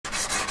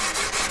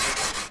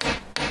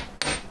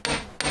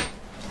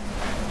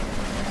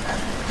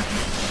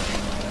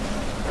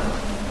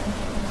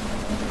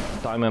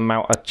Diamond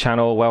Mounter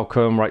channel,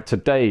 welcome. Right,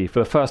 today, for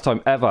the first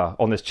time ever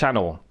on this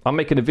channel, I'm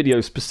making a video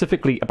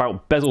specifically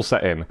about bezel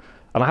setting.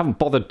 And I haven't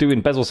bothered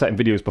doing bezel setting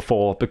videos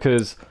before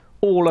because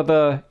all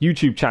other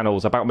YouTube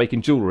channels about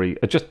making jewellery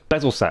are just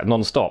bezel set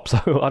non-stop.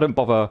 So I don't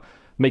bother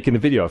making the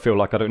video. I feel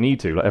like I don't need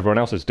to, like everyone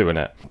else is doing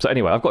it. So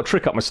anyway, I've got a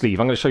trick up my sleeve.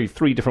 I'm going to show you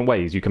 3 different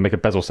ways you can make a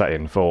bezel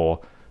setting for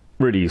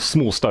really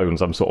small stones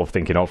I'm sort of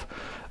thinking of.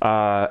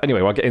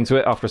 Anyway, I'll get into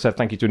it. After I said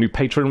thank you to a new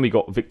patron, we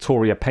got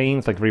Victoria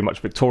Payne. Thank you very much,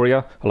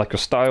 Victoria. I like your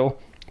style.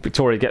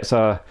 Victoria gets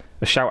a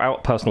shout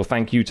out, personal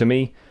thank you to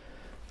me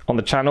on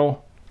the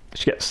channel.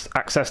 She gets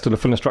access to the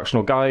full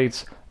instructional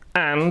guides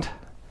and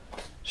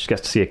she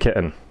gets to see a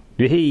kitten.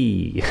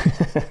 Yee!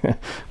 Right,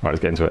 let's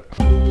get into it.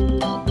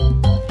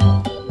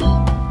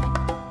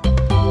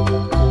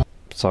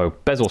 So,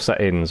 bezel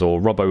settings or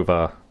rub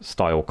over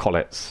style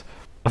collets.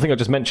 I think I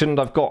just mentioned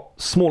I've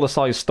got smaller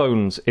size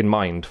stones in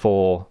mind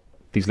for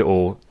these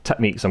little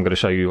techniques I'm going to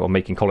show you on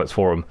making collets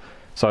for them.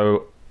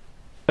 So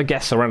I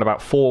guess around about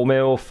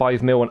 4mm,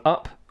 5mm and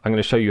up, I'm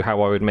going to show you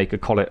how I would make a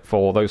collet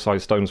for those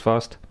size stones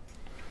first.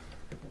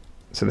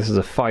 So this is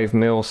a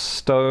 5mm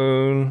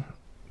stone,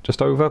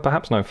 just over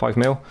perhaps, no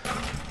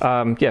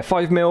 5mm. Yeah,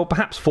 5mm,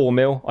 perhaps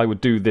 4mm I would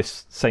do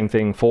this same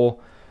thing for.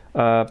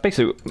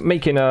 Basically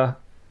making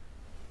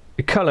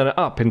curling it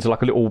up into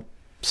like a little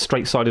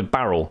straight-sided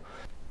barrel.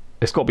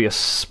 It's got to be a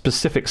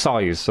specific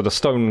size so the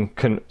stone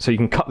can, so you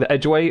can cut the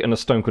edge away and the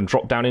stone can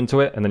drop down into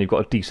it, and then you've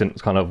got a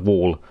decent kind of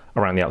wall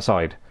around the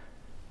outside.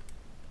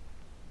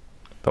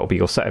 That'll be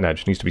your setting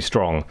edge. It needs to be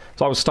strong.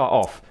 So I would start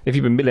off, if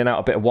you've been milling out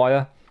a bit of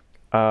wire,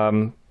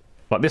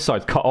 like this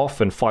side's cut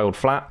off and filed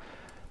flat.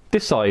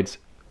 This side,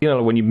 you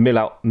know, when you mill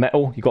out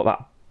metal, you've got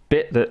that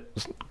bit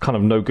that's kind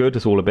of no good.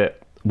 It's all a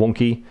bit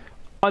wonky.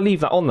 I leave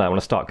that on there when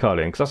I start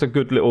curling because that's a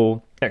good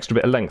little extra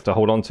bit of length to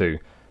hold on to.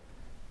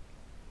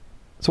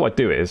 So what I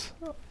do is,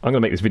 I'm going to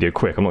make this video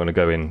quick, I'm not going to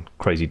go in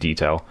crazy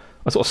detail.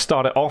 I sort of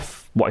start it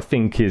off what I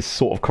think is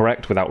sort of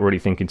correct without really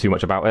thinking too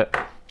much about it.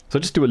 So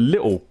just do a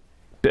little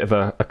bit of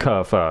a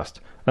curve first,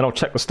 and I'll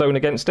check the stone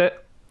against it.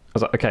 I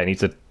was like, okay, I need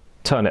to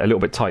turn it a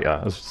little bit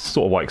tighter. That's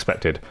sort of what I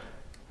expected.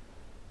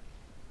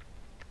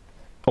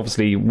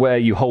 Obviously, where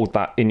you hold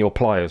that in your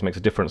pliers makes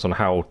a difference on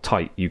how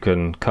tight you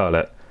can curl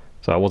it.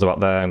 So I was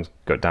about there and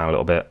go down a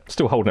little bit.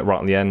 Still holding it right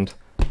on the end.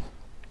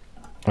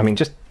 I mean,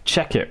 just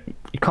check it.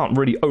 You can't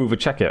really over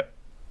check it.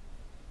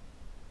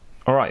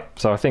 Alright,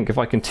 so I think if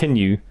I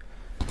continue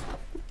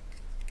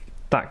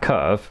that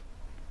curve,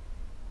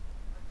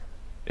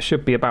 it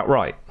should be about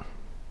right.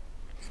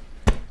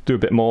 Do a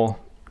bit more.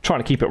 Trying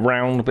to keep it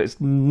round, but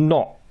it's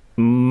not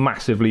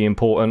massively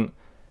important.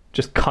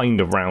 Just kind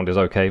of round is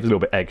okay. If it's a little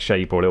bit egg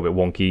shape or a little bit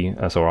wonky,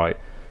 that's alright.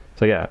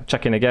 So yeah,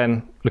 checking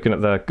again, looking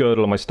at the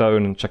girdle on my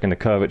stone and checking the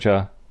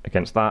curvature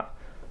against that.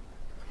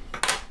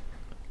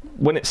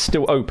 When it's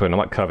still open, I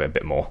might curve it a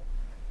bit more.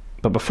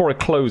 But before I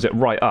close it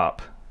right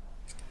up,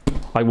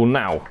 I will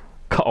now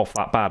cut off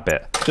that bad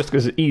bit, just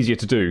because it's easier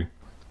to do.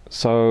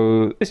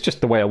 So it's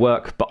just the way I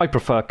work, but I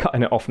prefer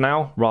cutting it off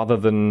now rather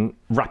than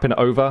wrapping it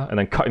over and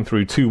then cutting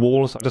through 2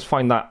 walls. I just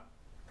find that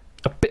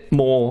a bit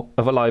more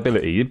of a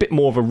liability, a bit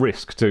more of a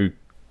risk to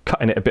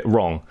cutting it a bit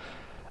wrong.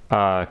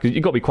 Because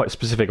you've got to be quite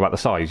specific about the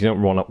size. You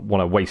don't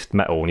want to waste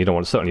metal, and you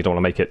certainly don't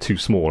want to make it too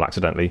small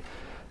accidentally,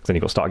 because then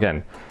you've got to start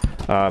again.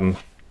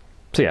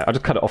 So yeah, I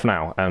just cut it off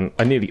now, and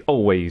I nearly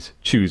always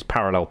choose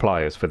parallel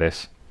pliers for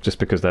this, just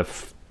because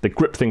they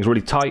grip things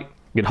really tight,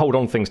 you can hold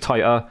on things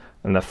tighter,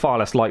 and they're far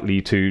less likely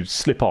to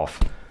slip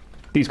off.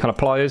 These kind of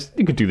pliers,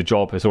 you can do the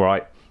job, it's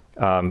alright,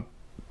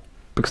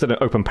 because they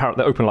don't open,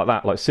 they're open like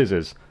that, like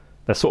scissors.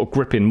 They're sort of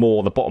gripping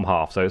more the bottom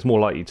half, so it's more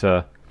likely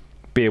to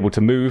be able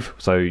to move,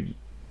 so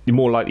you're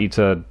more likely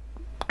to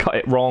cut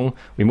it wrong,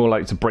 you're more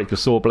likely to break your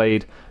saw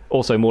blade,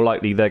 also more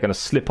likely they're going to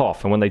slip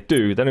off, and when they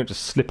do, they don't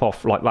just slip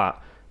off like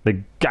that.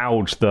 They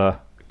gouge the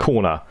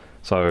corner,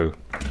 so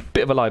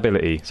bit of a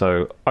liability.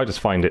 So I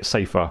just find it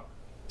safer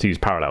to use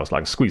parallels,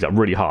 like squeeze that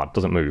really hard,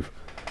 doesn't move.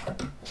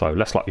 So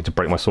less likely to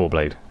break my saw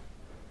blade.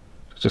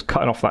 Just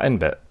cutting off that end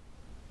bit.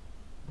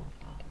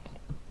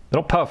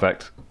 They're not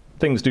perfect.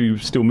 Things do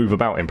still move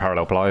about in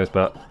parallel pliers,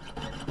 but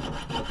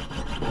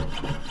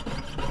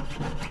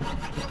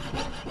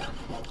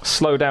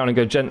slow down and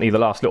go gently the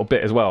last little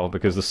bit as well,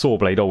 because the saw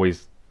blade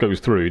always goes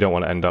through. You don't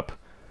want to end up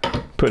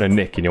putting a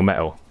nick in your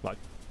metal. Like,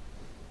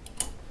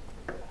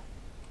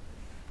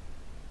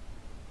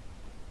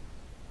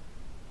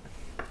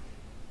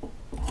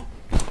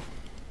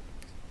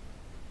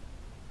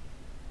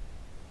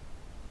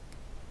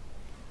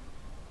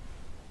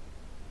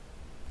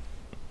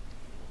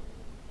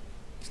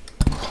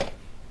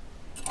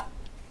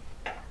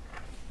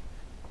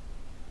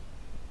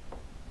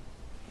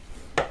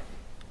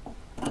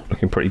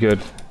 looking pretty good.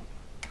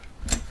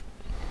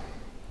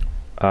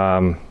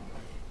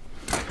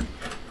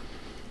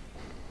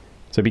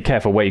 So be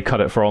careful where you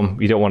cut it from.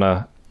 You don't want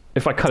to,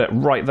 if I cut it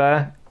right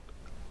there,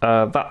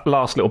 that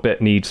last little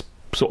bit needs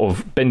sort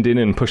of bending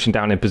and pushing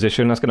down in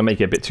position. That's going to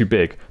make it a bit too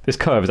big. This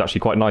curve is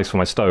actually quite nice for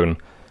my stone,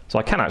 so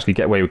I can actually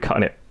get away with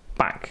cutting it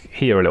back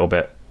here a little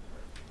bit.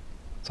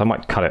 So I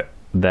might cut it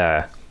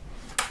there.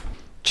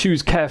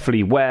 choose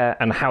carefully where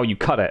and how you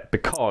cut it,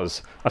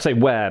 because I say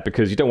where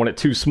because you don't want it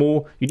too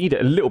small. You need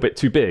it a little bit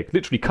too big.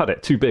 Literally cut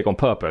it too big on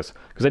purpose,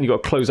 because then you've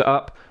got to close it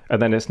up,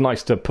 and then it's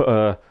nice to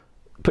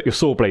put your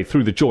saw blade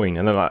through the join,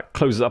 and then like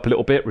closes it up a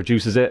little bit,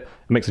 reduces it,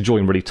 and makes the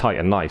join really tight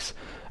and nice.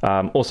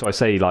 Also, I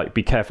say like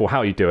be careful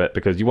how you do it,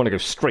 because you want to go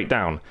straight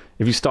down.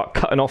 If you start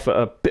cutting off at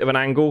a bit of an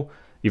angle,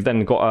 you've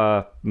then got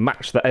to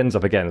match the ends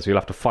up again, so you'll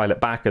have to file it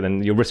back, and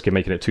then you're risking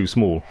making it too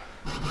small.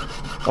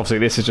 Obviously,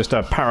 this is just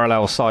a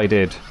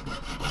parallel-sided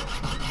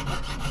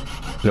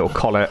little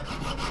collet.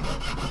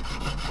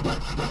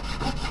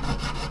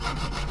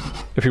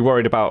 If you're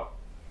worried about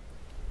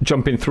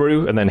jumping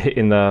through and then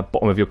hitting the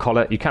bottom of your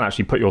collet, you can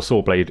actually put your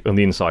saw blade on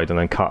the inside and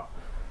then cut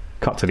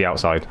to the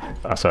outside.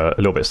 That's a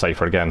little bit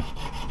safer again.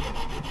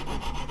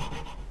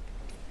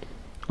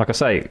 Like I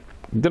say,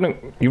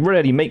 you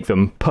rarely make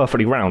them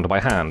perfectly round by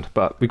hand,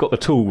 but we've got the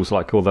tools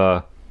like all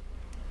the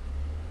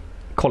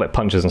collet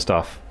punches and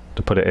stuff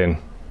to put it in.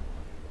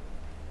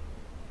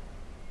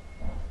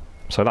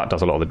 So that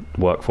does a lot of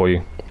the work for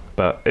you.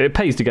 But it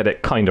pays to get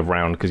it kind of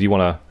round, because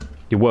you're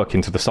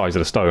working to the size of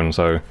the stone,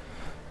 so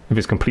if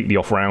it's completely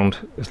off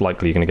round, it's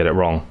likely you're going to get it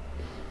wrong.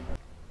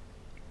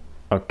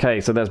 Okay,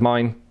 so there's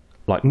mine.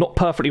 Like, not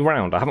perfectly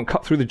round. I haven't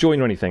cut through the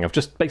join or anything. I've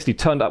just basically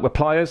turned it up with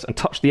pliers and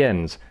touched the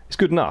ends. It's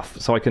good enough,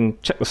 so I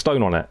can check the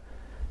stone on it.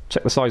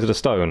 Check the size of the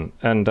stone.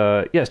 And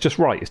yeah, it's just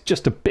right. It's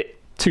just a bit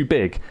too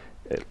big.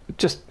 It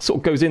just sort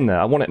of goes in there.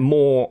 I want it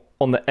more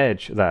on the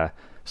edge there,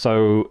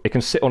 so it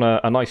can sit on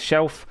a nice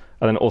shelf,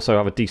 and then also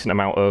have a decent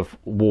amount of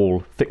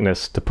wall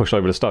thickness to push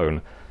over the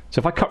stone. So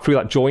if I cut through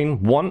that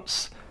join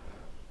once,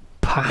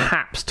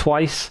 perhaps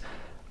twice,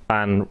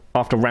 and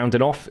after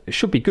rounding off, it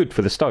should be good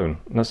for the stone.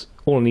 And that's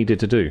all I needed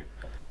to do.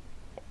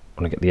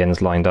 I want to get the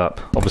ends lined up.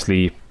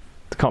 Obviously,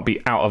 they can't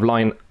be out of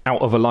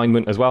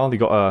alignment as well. You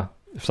got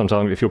to,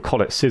 sometimes if your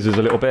collet scissors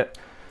a little bit,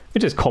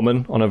 which is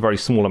common on a very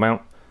small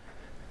amount.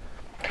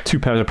 2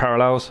 pairs of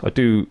parallels. I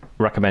do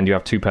recommend you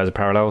have 2 pairs of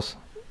parallels.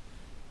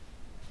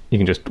 You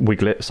can just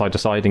wiggle it side to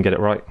side and get it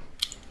right.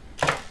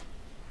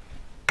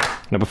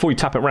 Now, before you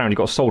tap it around, you've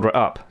got to solder it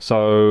up.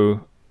 So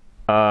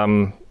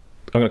I'm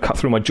going to cut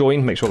through my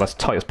join, make sure that's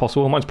tight as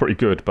possible. Mine's pretty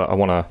good, but I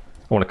want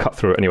to cut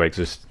through it anyway because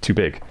it's too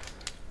big.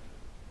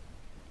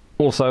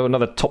 Also,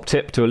 another top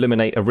tip to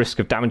eliminate a risk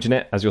of damaging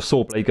it as your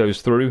saw blade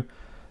goes through: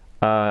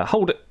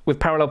 hold it with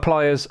parallel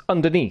pliers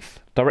underneath,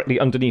 directly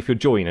underneath your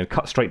join, and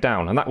cut straight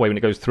down. And that way, when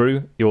it goes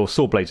through, your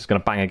saw blade is going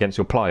to bang against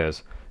your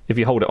pliers. If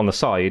you hold it on the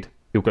side,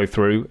 you'll go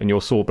through, and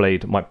your saw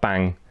blade might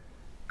bang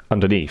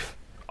underneath.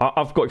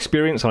 I've got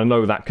experience, and I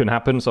know that can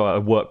happen, so I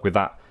work with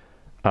that,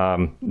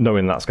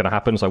 knowing that's going to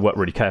happen. So I work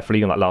really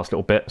carefully on that last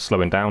little bit,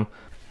 slowing down.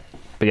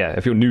 But yeah,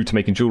 if you're new to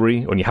making jewellery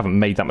and you haven't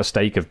made that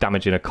mistake of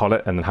damaging a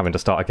collet and then having to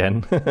start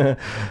again,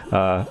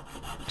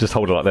 just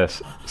hold it like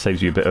this. It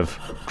saves you a bit of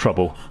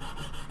trouble.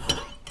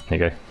 There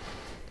you go.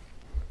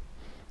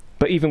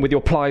 But even with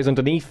your pliers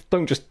underneath,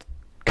 don't just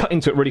cut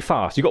into it really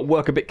fast. You've got to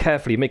work a bit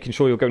carefully, making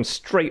sure you're going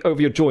straight over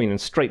your join and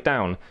straight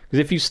down. Because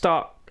if you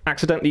start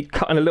accidentally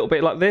cutting a little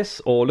bit like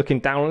this, or looking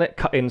down on it,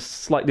 cutting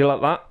slightly like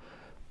that,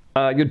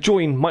 your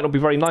join might not be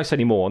very nice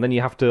anymore, and then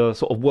you have to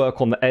sort of work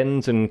on the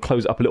ends and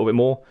close it up a little bit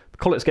more. The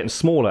collet's getting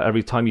smaller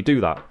every time you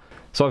do that.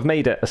 So I've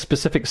made it a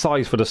specific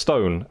size for the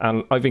stone,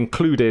 and I've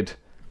included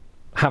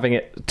having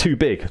it too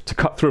big to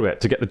cut through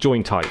it to get the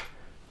join tight.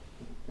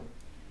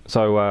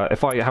 So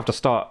if I have to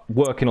start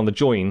working on the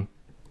join,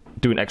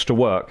 doing extra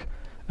work,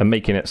 and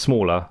making it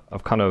smaller, I'm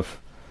kind of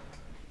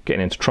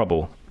getting into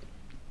trouble.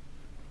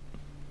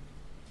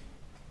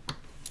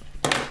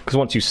 Because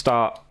once you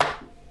start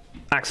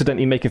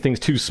accidentally making things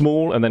too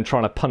small and then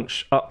trying to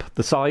punch up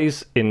the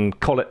size in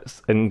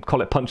collets and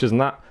collet punches and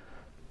that,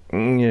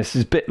 this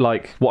is a bit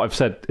like what I've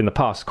said in the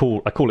past.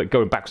 I call it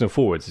going backwards and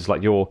forwards. It's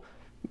like you're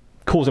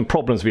causing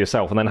problems for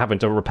yourself and then having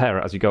to repair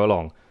it as you go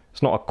along.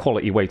 It's not a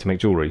quality way to make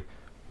jewellery.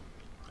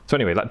 So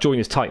anyway, that join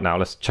is tight now.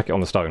 Let's check it on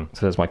the stone.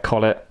 So there's my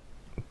collet.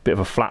 Bit of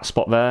a flat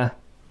spot there.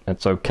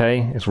 It's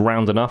okay. It's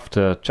round enough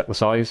to check the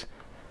size.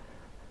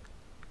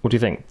 What do you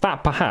think?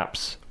 That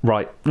perhaps,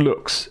 right,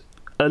 looks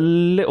a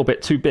little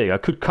bit too big. I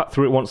could cut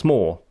through it once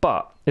more,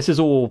 but this is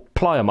all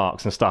plier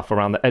marks and stuff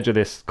around the edge of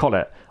this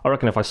collet. I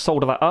reckon if I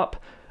solder that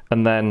up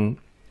and then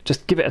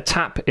just give it a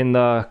tap in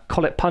the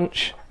collet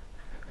punch.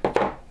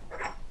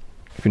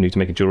 If you're new to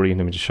making jewellery,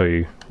 let me just show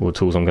you all the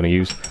tools I'm going to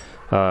use.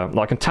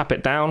 I can tap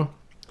it down,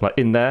 like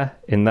in there,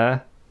 and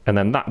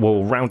then that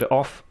will round it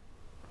off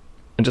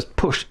and just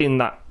push in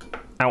that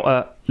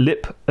outer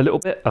lip a little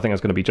bit. I think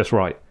that's going to be just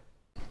right.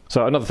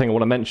 So another thing I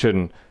want to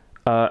mention,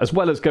 as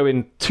well as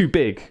going too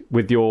big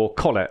with your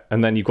collet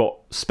and then you've got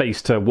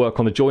space to work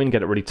on the join,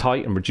 get it really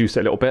tight and reduce it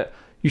a little bit,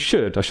 I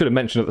should have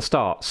mentioned at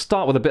the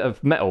start with a bit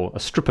of metal, a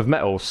strip of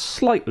metal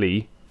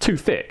slightly too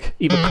thick.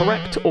 Either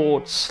correct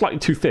or slightly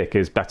too thick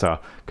is better,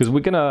 because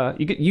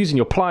you get using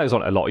your pliers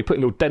on it a lot. You're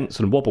putting little dents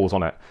and wobbles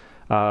on it.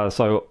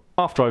 So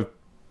after I've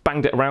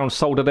banged it around,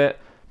 soldered it,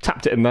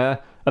 tapped it in there,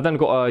 I've then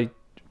got to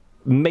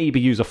maybe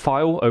use a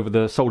file over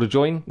the solder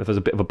join if there's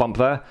a bit of a bump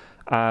there,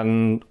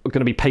 and going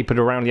to be papered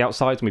around the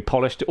outsides and be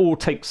polished. It all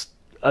takes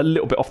a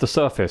little bit off the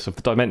surface of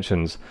the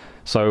dimensions.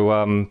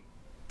 So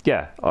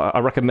yeah, I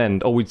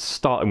recommend always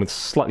starting with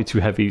slightly too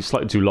heavy,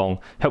 slightly too long.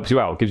 Helps you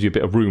out, gives you a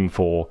bit of room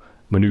for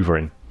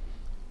maneuvering.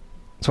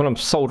 So when I'm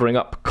soldering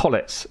up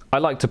collets, I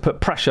like to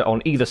put pressure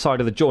on either side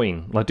of the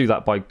join. I do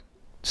that by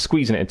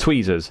squeezing it in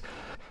tweezers.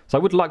 So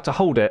I would like to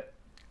hold it,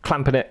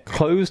 clamping it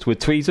closed with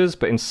tweezers,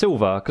 but in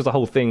silver, because the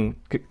whole thing,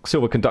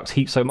 silver conducts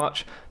heat so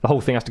much, the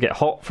whole thing has to get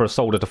hot for a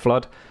solder to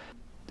flood.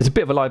 It's a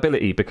bit of a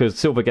liability because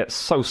silver gets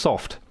so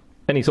soft.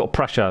 Any sort of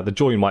pressure, the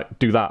join might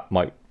do that,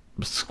 might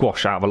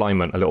squash out of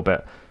alignment a little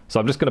bit. So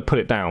I'm just going to put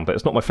it down, but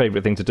it's not my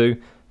favourite thing to do,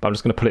 but I'm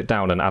just going to put it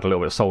down and add a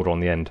little bit of solder on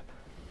the end.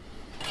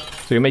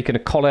 So you're making a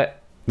collet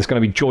that's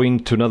going to be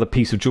joined to another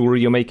piece of jewellery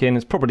you're making.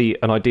 It's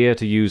probably an idea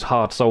to use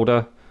hard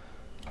solder.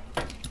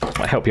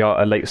 Might help you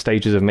out at later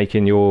stages of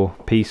making your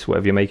piece,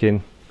 whatever you're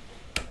making.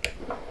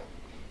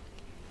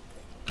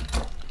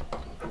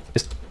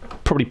 It's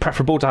probably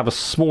preferable to have a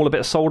smaller bit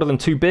of solder than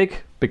too big,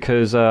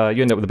 because you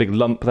end up with a big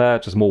lump there,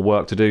 just more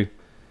work to do.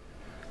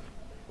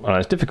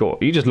 It's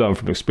difficult. You just learn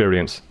from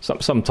experience.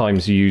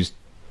 Sometimes you use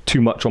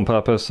too much on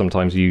purpose,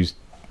 sometimes you use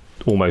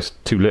almost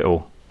too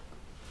little.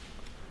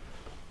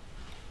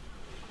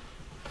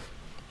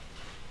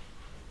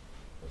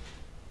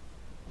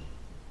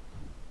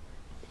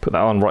 Put that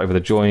on right over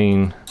the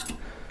join.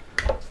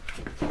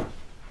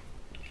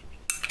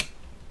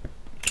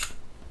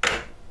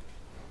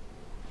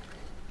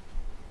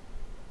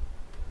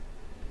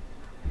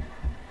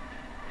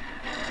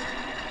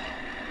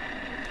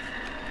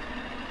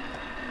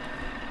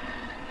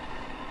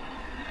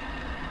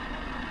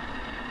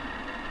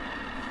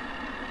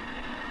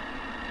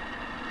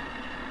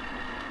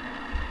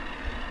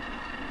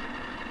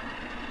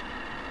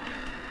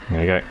 There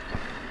you go.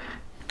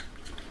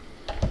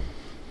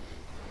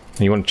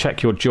 You want to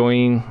check your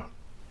join.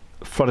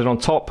 Flooded on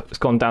top, it's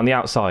gone down the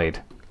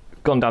outside.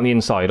 Gone down the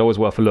inside, always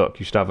worth a look.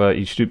 You should have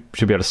you should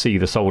be able to see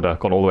the solder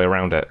gone all the way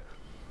around it.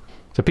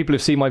 So people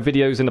who've seen my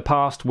videos in the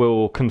past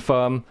will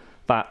confirm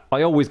that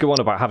I always go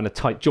on about having a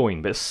tight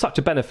join, but it's such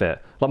a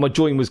benefit. Like my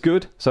join was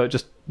good, so I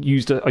just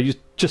used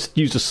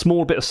a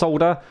small bit of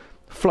solder,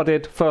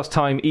 flooded first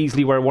time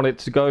easily where I wanted it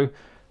to go.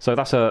 So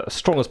that's as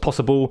strong as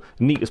possible,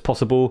 neat as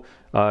possible.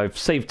 I've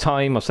saved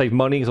time, I've saved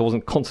money, because I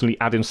wasn't constantly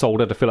adding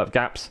solder to fill up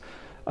gaps.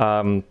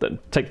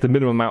 Take the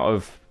minimum amount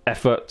of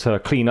effort to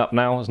clean up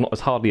now.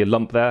 There's hardly a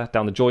lump there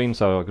down the join,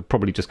 so I could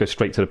probably just go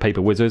straight to the paper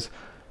whizzers.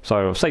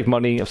 So I've saved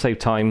money, I've saved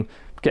time,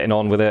 getting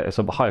on with it. It's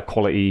a higher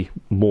quality,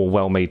 more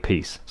well-made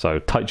piece. So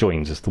tight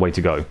joins is the way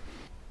to go.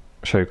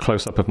 Show you a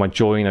close-up of my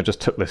join. I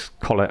just took this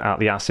collet out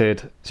the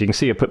acid. So you can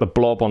see I put the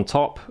blob on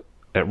top.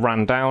 It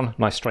ran down,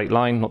 nice straight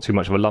line, not too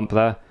much of a lump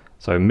there.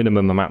 So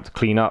minimum amount to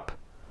clean up.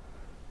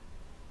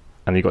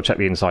 And you've got to check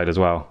the inside as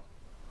well.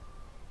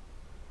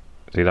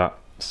 See that?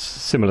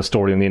 Similar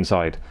story on the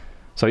inside.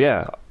 So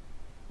yeah,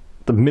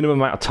 the minimum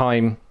amount of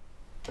time,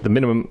 the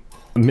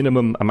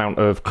minimum amount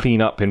of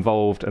cleanup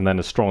involved, and then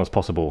as strong as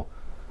possible.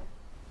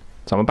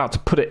 So I'm about to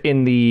put it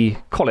in the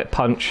collet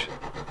punch.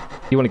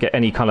 You want to get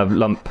any kind of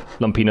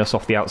lumpiness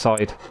off the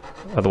outside,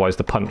 otherwise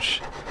the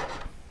punch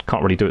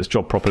can't really do its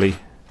job properly.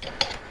 I'm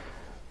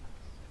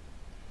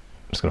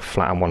just going to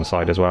flatten one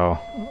side as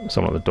well,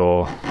 someone at the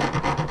door.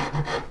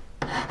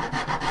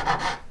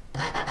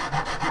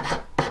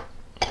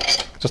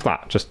 Just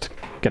that, just to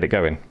get it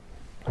going.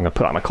 I'm going to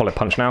put out my collet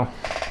punch now.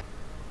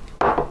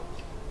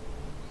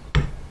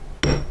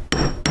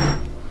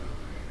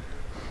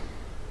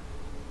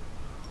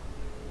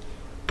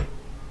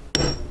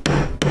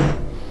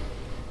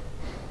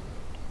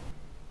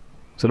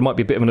 So there might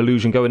be a bit of an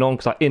illusion going on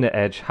because that inner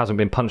edge hasn't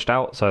been punched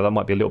out, so that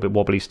might be a little bit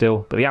wobbly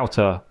still, but the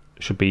outer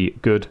should be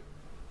good.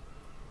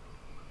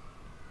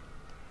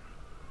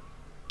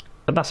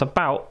 And that's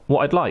about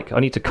what I'd like. I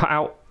need to cut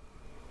out,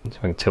 let's see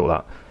if I can tilt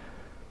that.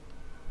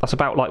 That's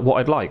about like what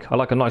I'd like. I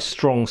like a nice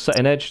strong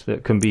setting edge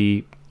that can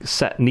be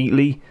set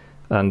neatly,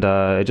 and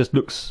it just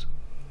looks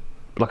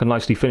like a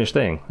nicely finished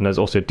thing. And there's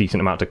also a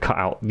decent amount to cut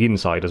out the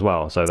inside as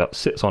well, so that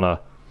sits on a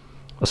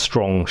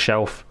strong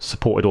shelf,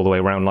 supported all the way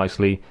around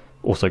nicely.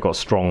 Also got a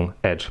strong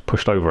edge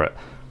pushed over it.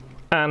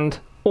 And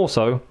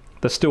also,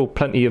 there's still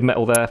plenty of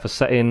metal there for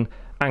setting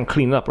and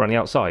cleaning up around the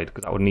outside,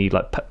 because that would need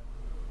like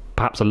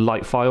perhaps a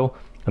light file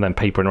and then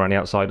papering around the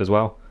outside as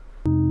well.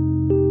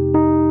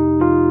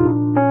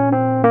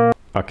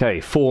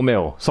 Okay, 4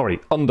 mil. Sorry,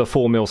 under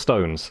 4 mil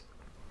stones.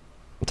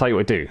 I'll tell you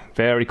what I do.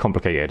 Very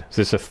complicated.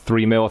 So this is a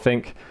 3 mil, I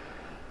think.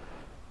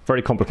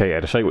 Very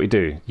complicated. I'll show you what you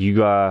do. You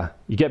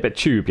get a bit of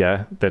tube,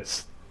 yeah,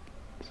 that's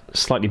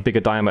slightly bigger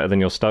diameter than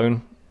your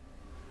stone.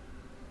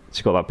 So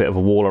you've got that bit of a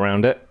wall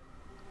around it.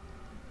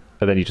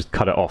 And then you just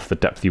cut it off the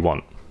depth you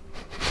want.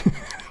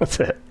 That's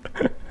it.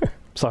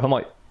 So I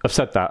might have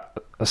said that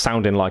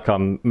sounding like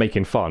I'm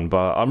making fun,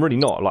 but I'm really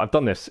not. Like, I've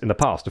done this in the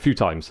past a few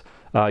times.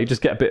 You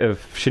just get a bit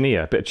of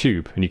chenier, a bit of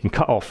tube, and you can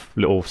cut off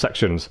little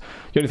sections.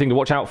 The only thing to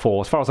watch out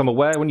for, as far as I'm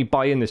aware, when you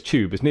buy in this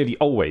tube, it's nearly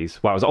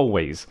always, well, it's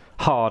always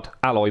hard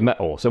alloy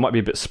metal, so it might be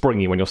a bit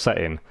springy when you're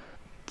setting.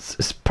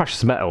 It's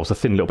precious metal, it's a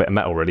thin little bit of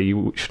metal, really.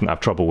 You shouldn't have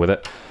trouble with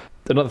it.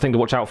 Another thing to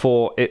watch out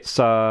for, it's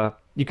I'm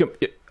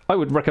I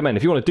would recommend,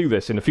 if you want to do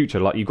this in the future,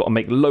 like you've got to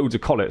make loads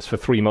of collets for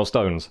 3mm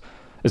stones,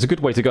 it's a good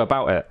way to go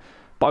about it.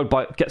 But I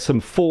would get some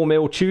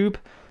 4mm tube,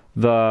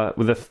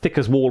 with the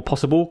thickest wall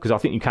possible, because I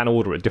think you can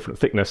order at different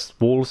thickness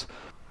walls.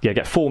 Yeah,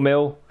 get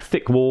 4mm,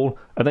 thick wall,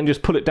 and then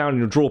just pull it down in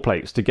your draw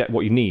plates to get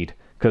what you need.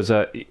 Because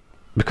that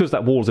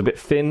wall's a bit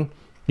thin,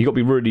 you've got to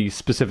be really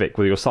specific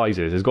with your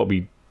sizes. It's got to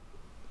be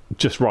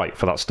just right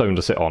for that stone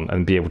to sit on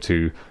and be able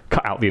to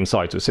cut out the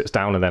inside so it sits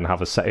down and then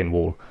have a set-in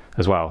wall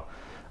as well.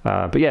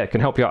 But yeah, it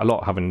can help you out a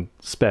lot having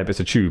spare bits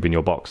of tube in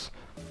your box.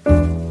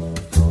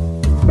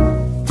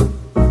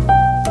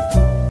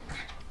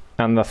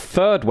 And the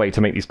third way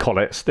to make these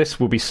collets, this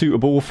will be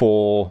suitable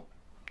for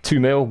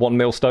 2mm,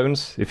 1mm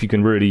stones, if you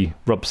can really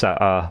rub set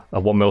a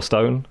 1mm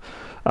stone.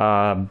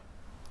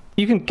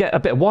 You can get a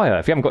bit of wire.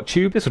 If you haven't got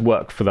tube, this would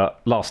work for that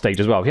last stage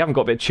as well. If you haven't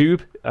got a bit of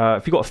tube,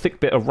 if you've got a thick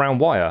bit of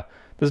round wire,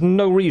 there's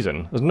no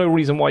reason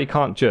why you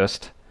can't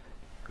just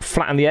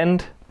flatten the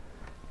end,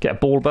 get a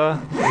ball burr.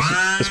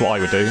 This is what I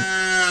would do.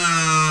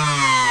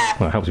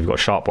 Well, it helps if you've got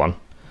a sharp one.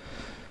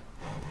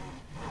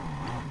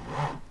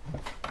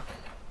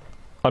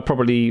 I'd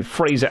probably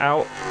phrase it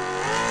out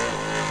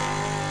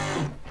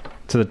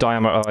to the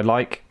diameter I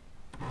like.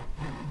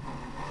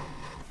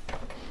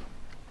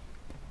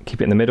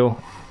 Keep it in the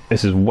middle.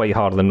 This is way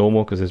harder than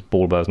normal because this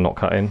ball burr's not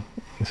cut in.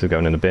 This is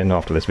going in the bin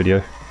after this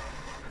video.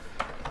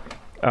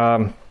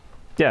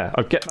 Yeah,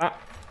 I'd get that.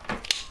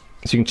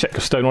 So you can check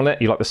the stone on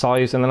it, you like the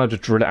size, and then I'll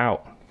just drill it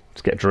out.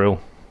 Just get a drill.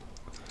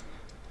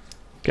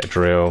 Get a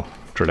drill,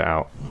 drill it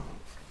out.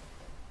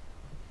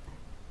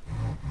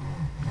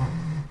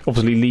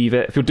 Obviously leave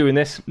it, if you're doing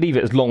this, leave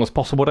it as long as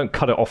possible. Don't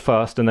cut it off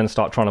first and then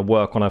start trying to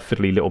work on a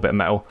fiddly little bit of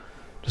metal.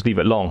 Just leave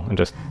it long and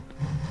just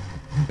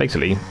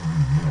basically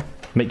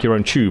make your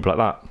own tube like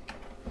that.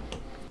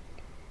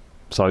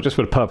 So just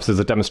for the purposes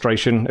of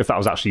demonstration, if that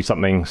was actually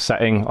something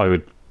setting, I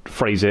would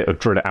phrase it or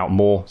drill it out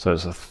more so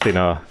there's a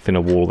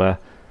thinner wall there.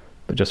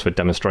 But just for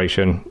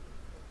demonstration,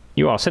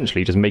 you are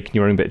essentially just making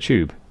your own bit of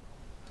tube.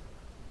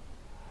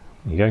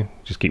 There you go,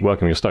 just keep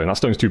working with your stone. That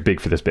stone's too big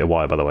for this bit of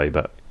wire, by the way,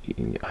 but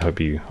I hope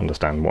you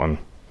understand what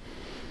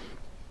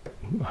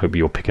I hope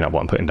you're picking up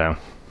what I'm putting down.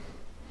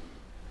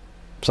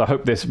 So I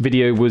hope this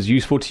video was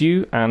useful to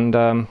you, and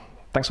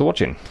thanks for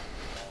watching.